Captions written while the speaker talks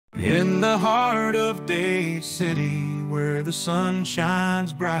In the heart of Day City, where the sun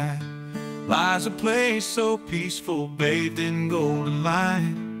shines bright, lies a place so peaceful, bathed in golden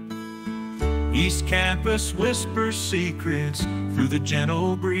light. East Campus whispers secrets through the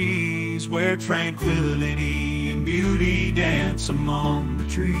gentle breeze, where tranquility and beauty dance among the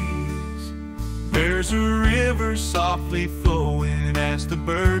trees. There's a river softly flowing as the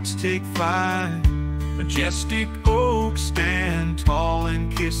birds take flight. Majestic oaks stand tall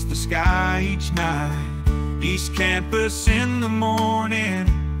and kiss the sky each night. East Campus in the morning,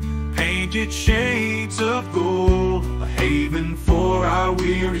 painted shades of gold, a haven for our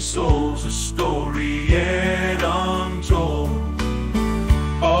weary souls, a story yet untold.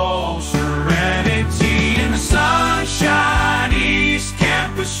 Oh, serenity in the sunshine, East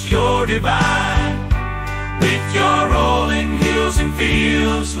Campus, you're divine. With your rolling hills and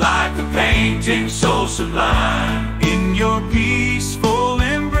fields, like a painting so sublime. In your peaceful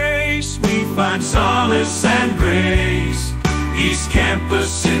embrace, we find solace and grace. East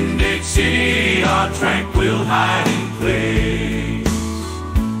Campus in Day City, our tranquil hiding place.